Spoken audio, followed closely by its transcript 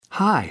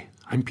Hi,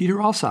 I'm Peter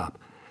Alsop,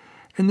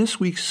 and this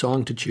week's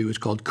song to chew is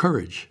called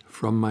Courage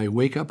from my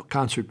Wake Up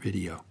concert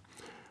video.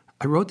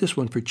 I wrote this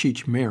one for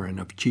Cheech Marin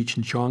of Cheech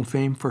and Chong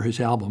fame for his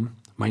album,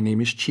 My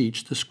Name is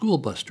Cheech, the School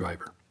Bus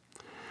Driver.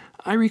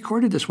 I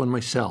recorded this one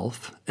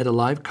myself at a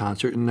live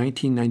concert in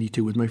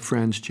 1992 with my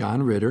friends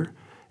John Ritter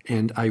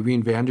and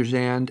Irene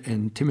Vanderzand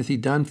and Timothy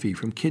Dunphy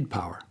from Kid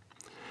Power.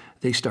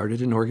 They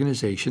started an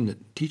organization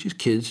that teaches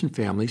kids and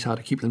families how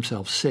to keep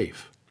themselves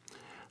safe.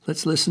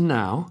 Let's listen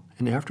now,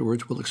 and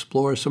afterwards we'll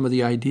explore some of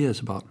the ideas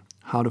about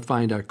how to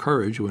find our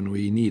courage when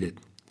we need it.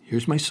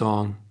 Here's my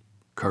song,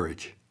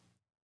 Courage.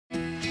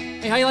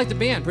 Hey, how you like the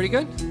band? Pretty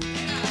good?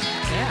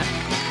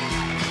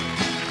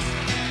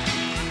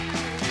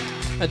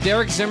 Yeah.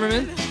 Derek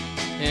Zimmerman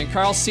and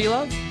Carl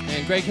Seelove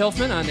and Greg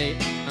Hilfman on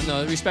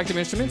the respective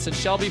instruments, and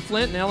Shelby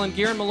Flint and Ellen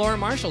Gear and Melora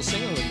Marshall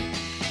singing with me.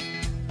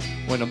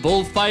 When a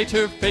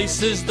bullfighter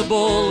faces the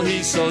bull,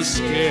 he's so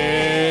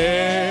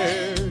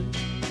scared,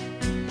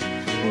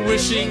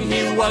 wishing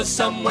he was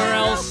somewhere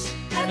else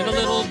and a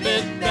little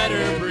bit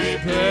better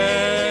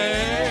prepared.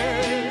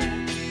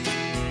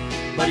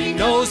 But he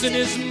knows in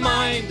his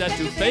mind that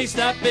to face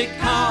that big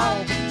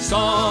cow,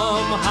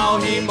 somehow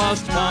he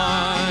must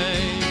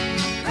find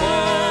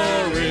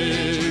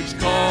courage,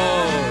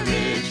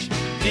 courage,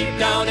 deep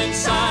down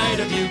inside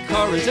of you,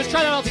 courage. Let's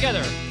try that all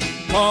together.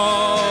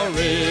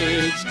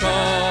 Courage,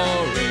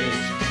 courage,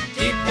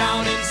 deep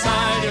down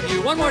inside of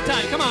you. One more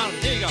time, come on,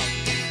 here you go.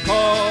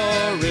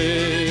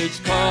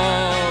 Courage,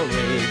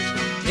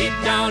 courage, deep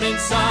down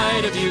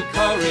inside of you,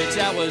 courage.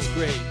 That was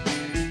great.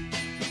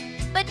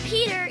 But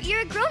Peter,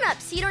 you're a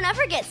grown-up, so you don't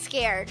ever get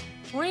scared.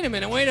 Wait a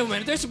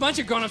minute. There's a bunch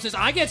of grown-ups.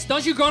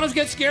 Don't you grown-ups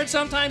get scared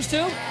sometimes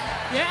too?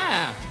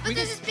 Yeah. But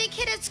there's this big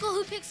kid at school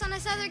who picks on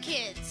us other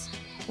kids.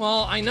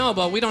 Well, I know,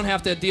 but we don't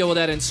have to deal with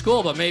that in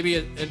school, but maybe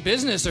in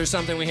business or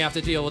something we have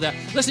to deal with that.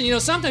 Listen,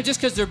 sometimes just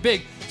because they're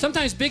big,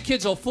 sometimes big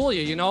kids will fool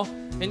you,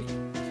 And,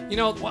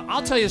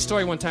 I'll tell you a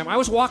story one time. I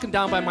was walking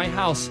down by my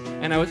house,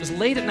 and it was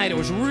late at night. It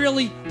was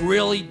really,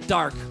 really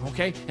dark,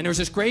 okay? And there was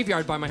this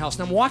graveyard by my house.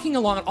 And I'm walking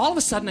along, and all of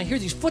a sudden, I hear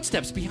these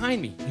footsteps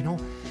behind me,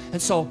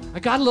 And so I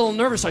got a little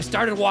nervous. I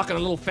started walking a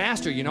little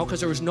faster, because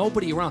there was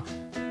nobody around.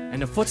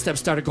 And the footsteps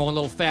started going a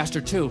little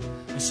faster, too.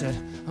 I said,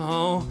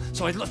 oh.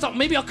 So I thought,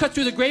 maybe I'll cut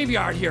through the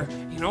graveyard here,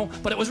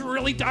 But it was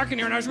really dark in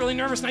here, and I was really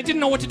nervous, and I didn't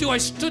know what to do. I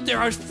stood there.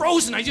 I was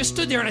frozen. I just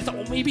stood there, and I thought,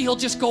 well, maybe he'll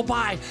just go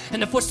by.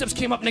 And the footsteps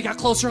came up, and they got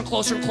closer and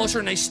closer and closer,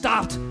 and they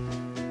stopped.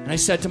 And I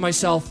said to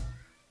myself,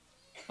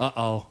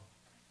 uh-oh.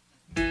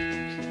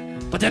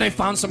 But then I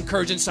found some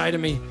courage inside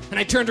of me, and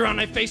I turned around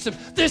and I faced him.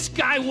 This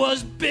guy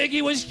was big.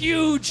 He was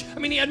huge. I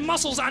mean, he had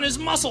muscles on his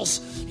muscles,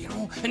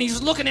 And he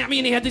was looking at me,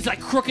 and he had these,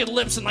 crooked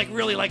lips and,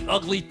 really,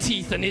 ugly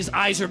teeth, and his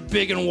eyes are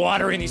big and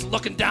watery, and he's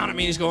looking down at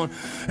me, and he's going,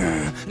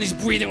 and he's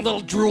breathing a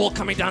little drool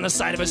coming down the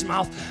side of his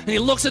mouth. And he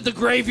looks at the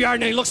graveyard,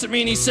 and he looks at me,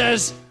 and he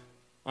says,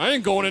 I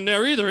ain't going in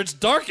there either. It's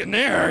dark in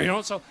there,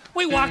 So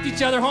we walked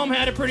each other home,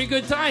 had a pretty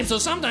good time. So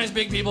sometimes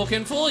big people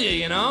can fool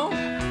you,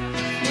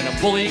 When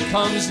a bully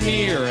comes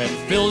near and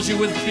fills you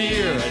with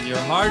fear and your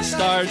heart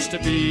starts to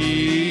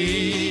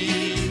beat,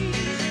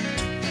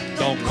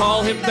 don't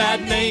call him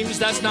bad names,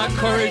 that's not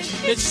courage,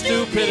 it's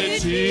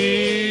stupidity.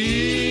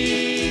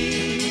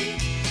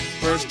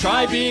 First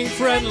try being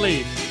friendly,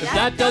 if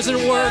that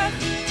doesn't work,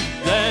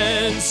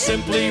 then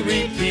simply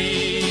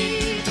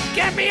repeat,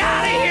 get me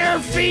out of here,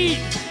 feet!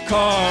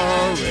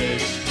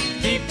 Courage,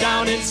 deep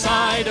down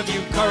inside of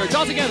you, courage.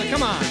 All together,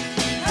 come on.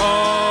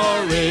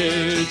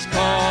 Courage,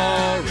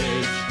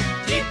 courage,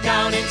 deep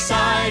down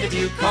inside of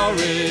you,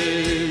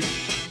 courage.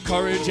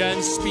 Courage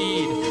and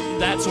speed,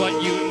 that's what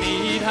you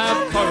need,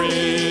 have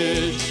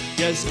courage.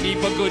 Just keep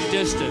a good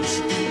distance,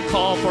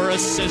 call for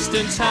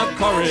assistance, have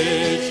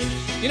courage.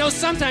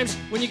 Sometimes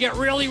when you get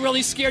really,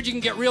 really scared, you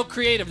can get real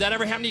creative. That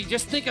ever happened to you?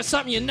 Just think of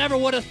something you never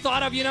would have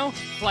thought of,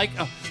 Like,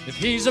 if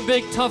he's a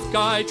big, tough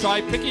guy,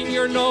 try picking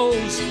your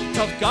nose.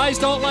 Tough guys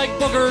don't like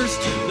boogers,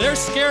 they're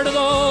scared of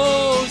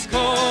those.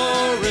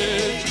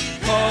 Courage,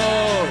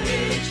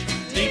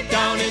 courage, deep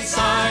down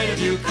inside of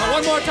you.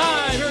 One more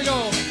time, here we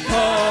go.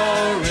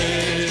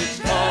 Courage,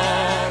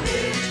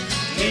 courage,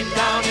 deep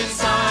down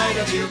inside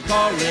of you,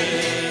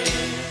 courage.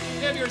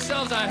 Give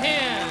yourselves a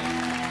hand.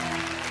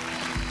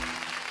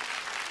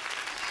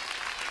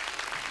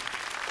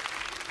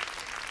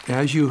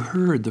 As you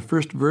heard, the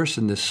first verse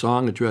in this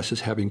song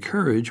addresses having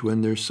courage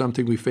when there's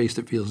something we face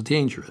that feels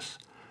dangerous,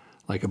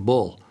 like a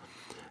bull.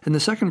 And the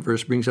second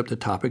verse brings up the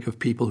topic of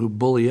people who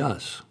bully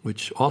us,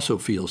 which also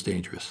feels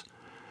dangerous.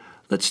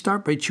 Let's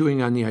start by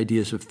chewing on the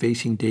ideas of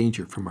facing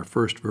danger from our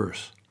first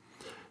verse.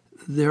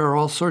 There are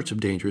all sorts of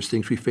dangerous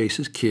things we face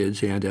as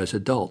kids and as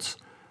adults.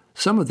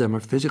 Some of them are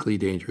physically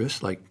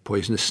dangerous, like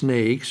poisonous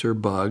snakes or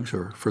bugs,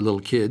 or for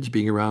little kids,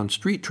 being around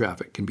street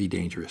traffic can be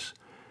dangerous.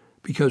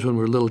 Because when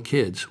we're little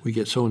kids, we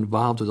get so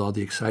involved with all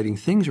the exciting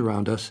things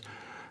around us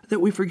that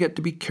we forget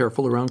to be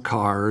careful around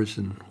cars,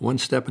 and one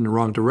step in the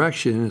wrong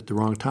direction at the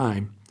wrong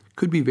time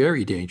could be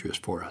very dangerous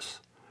for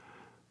us.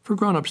 For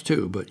grown-ups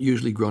too, but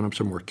usually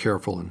grown-ups are more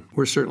careful, and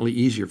we're certainly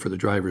easier for the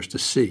drivers to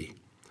see.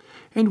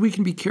 And we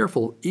can be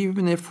careful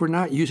even if we're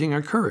not using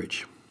our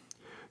courage.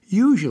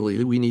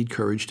 Usually we need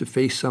courage to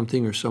face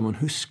something or someone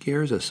who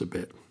scares us a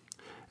bit.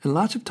 And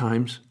lots of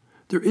times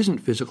there isn't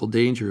physical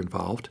danger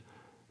involved.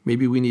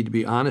 Maybe we need to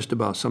be honest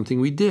about something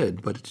we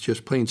did, but it's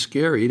just plain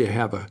scary to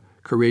have a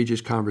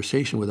courageous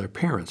conversation with our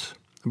parents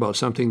about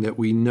something that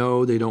we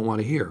know they don't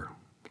want to hear.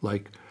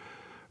 Like,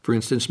 for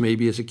instance,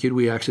 maybe as a kid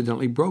we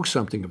accidentally broke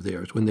something of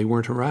theirs when they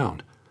weren't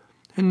around.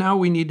 And now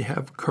we need to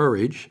have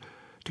courage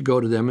to go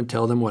to them and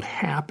tell them what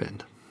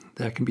happened.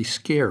 That can be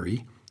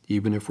scary,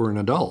 even if we're an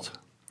adult.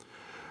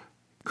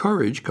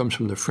 Courage comes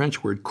from the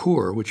French word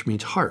cœur, which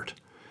means heart.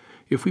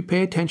 If we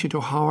pay attention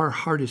to how our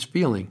heart is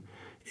feeling,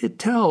 it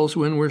tells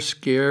when we're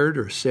scared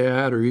or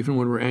sad or even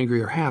when we're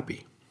angry or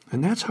happy.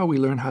 And that's how we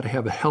learn how to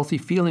have a healthy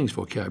feelings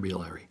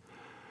vocabulary.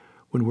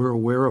 When we're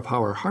aware of how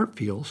our heart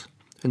feels,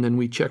 and then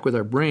we check with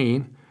our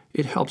brain,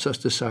 it helps us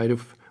decide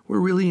if we're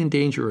really in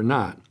danger or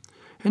not.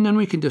 And then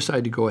we can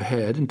decide to go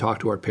ahead and talk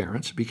to our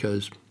parents,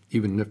 because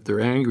even if they're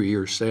angry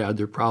or sad,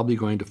 they're probably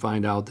going to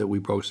find out that we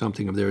broke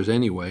something of theirs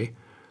anyway.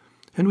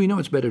 And we know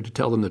it's better to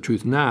tell them the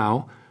truth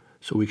now,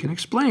 so we can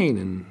explain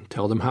and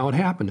tell them how it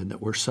happened and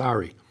that we're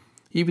sorry.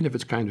 Even if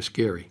it's kind of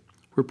scary,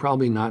 we're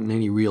probably not in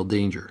any real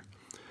danger.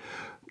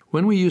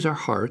 When we use our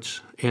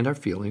hearts and our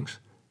feelings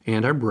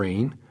and our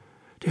brain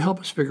to help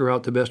us figure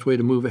out the best way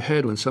to move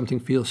ahead when something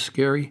feels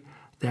scary,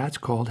 that's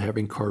called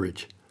having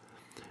courage.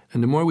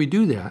 And the more we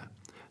do that,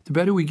 the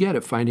better we get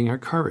at finding our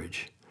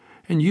courage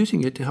and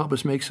using it to help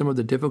us make some of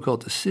the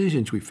difficult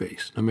decisions we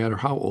face, no matter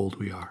how old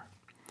we are.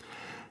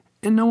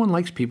 And no one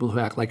likes people who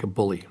act like a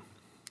bully.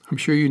 I'm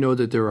sure you know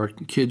that there are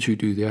kids who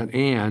do that,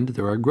 and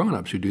there are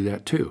grown-ups who do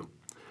that too.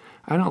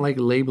 I don't like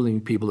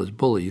labeling people as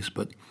bullies,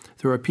 but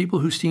there are people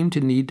who seem to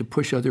need to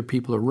push other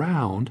people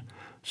around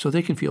so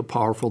they can feel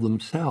powerful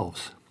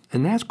themselves.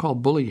 And that's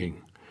called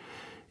bullying.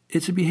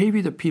 It's a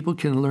behavior that people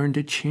can learn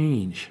to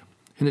change.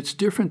 And it's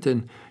different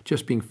than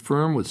just being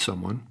firm with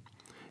someone.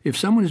 If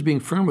someone is being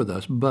firm with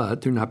us,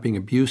 but they're not being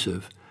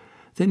abusive,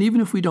 then even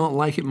if we don't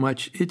like it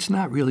much, it's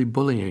not really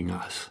bullying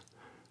us.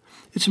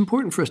 It's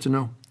important for us to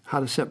know how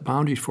to set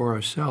boundaries for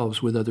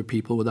ourselves with other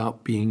people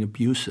without being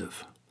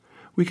abusive.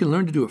 We can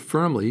learn to do it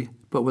firmly,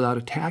 but without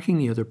attacking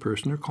the other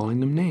person or calling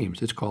them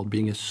names. It's called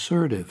being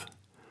assertive.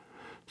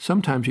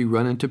 Sometimes we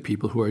run into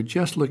people who are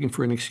just looking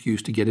for an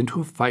excuse to get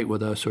into a fight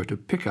with us or to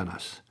pick on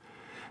us.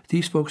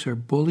 These folks are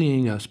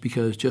bullying us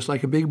because, just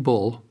like a big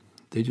bull,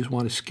 they just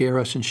want to scare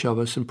us and shove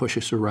us and push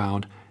us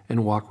around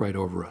and walk right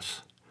over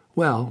us.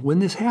 Well, when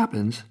this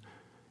happens,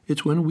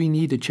 it's when we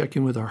need to check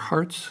in with our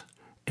hearts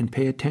and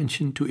pay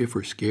attention to if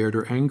we're scared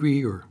or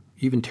angry or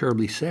even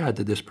terribly sad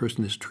that this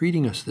person is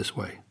treating us this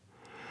way.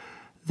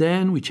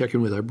 Then we check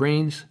in with our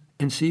brains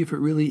and see if it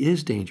really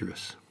is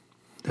dangerous.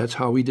 That's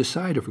how we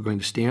decide if we're going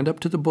to stand up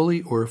to the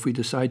bully or if we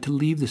decide to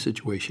leave the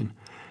situation,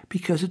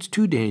 because it's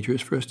too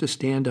dangerous for us to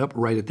stand up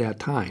right at that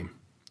time.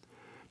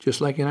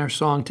 Just like in our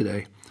song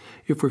today,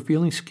 if we're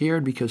feeling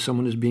scared because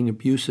someone is being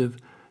abusive,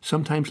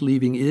 sometimes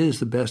leaving is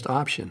the best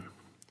option.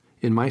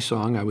 In my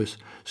song, I was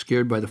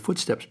scared by the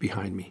footsteps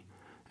behind me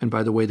and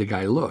by the way the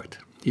guy looked.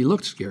 He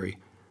looked scary,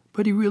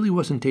 but he really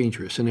wasn't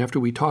dangerous. And after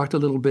we talked a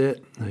little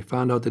bit, I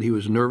found out that he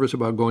was nervous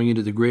about going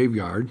into the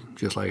graveyard,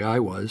 just like I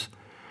was.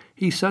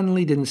 He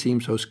suddenly didn't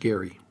seem so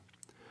scary.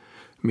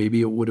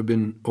 Maybe it would have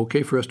been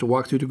okay for us to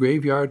walk through the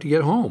graveyard to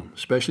get home,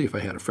 especially if I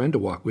had a friend to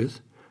walk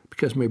with,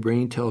 because my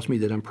brain tells me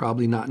that I'm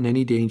probably not in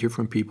any danger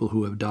from people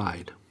who have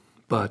died.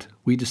 But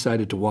we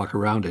decided to walk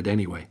around it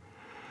anyway.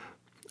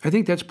 I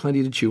think that's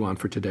plenty to chew on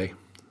for today.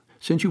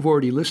 Since you've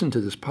already listened to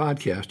this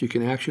podcast, you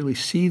can actually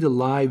see the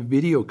live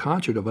video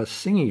concert of us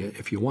singing it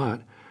if you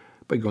want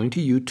by going to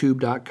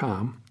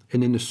youtube.com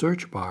and in the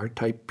search bar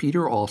type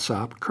Peter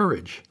Alsop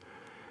Courage.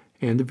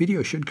 And the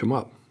video should come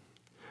up.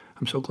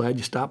 I'm so glad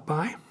you stopped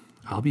by.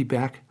 I'll be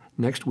back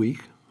next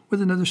week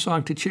with another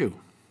song to chew.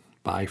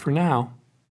 Bye for now.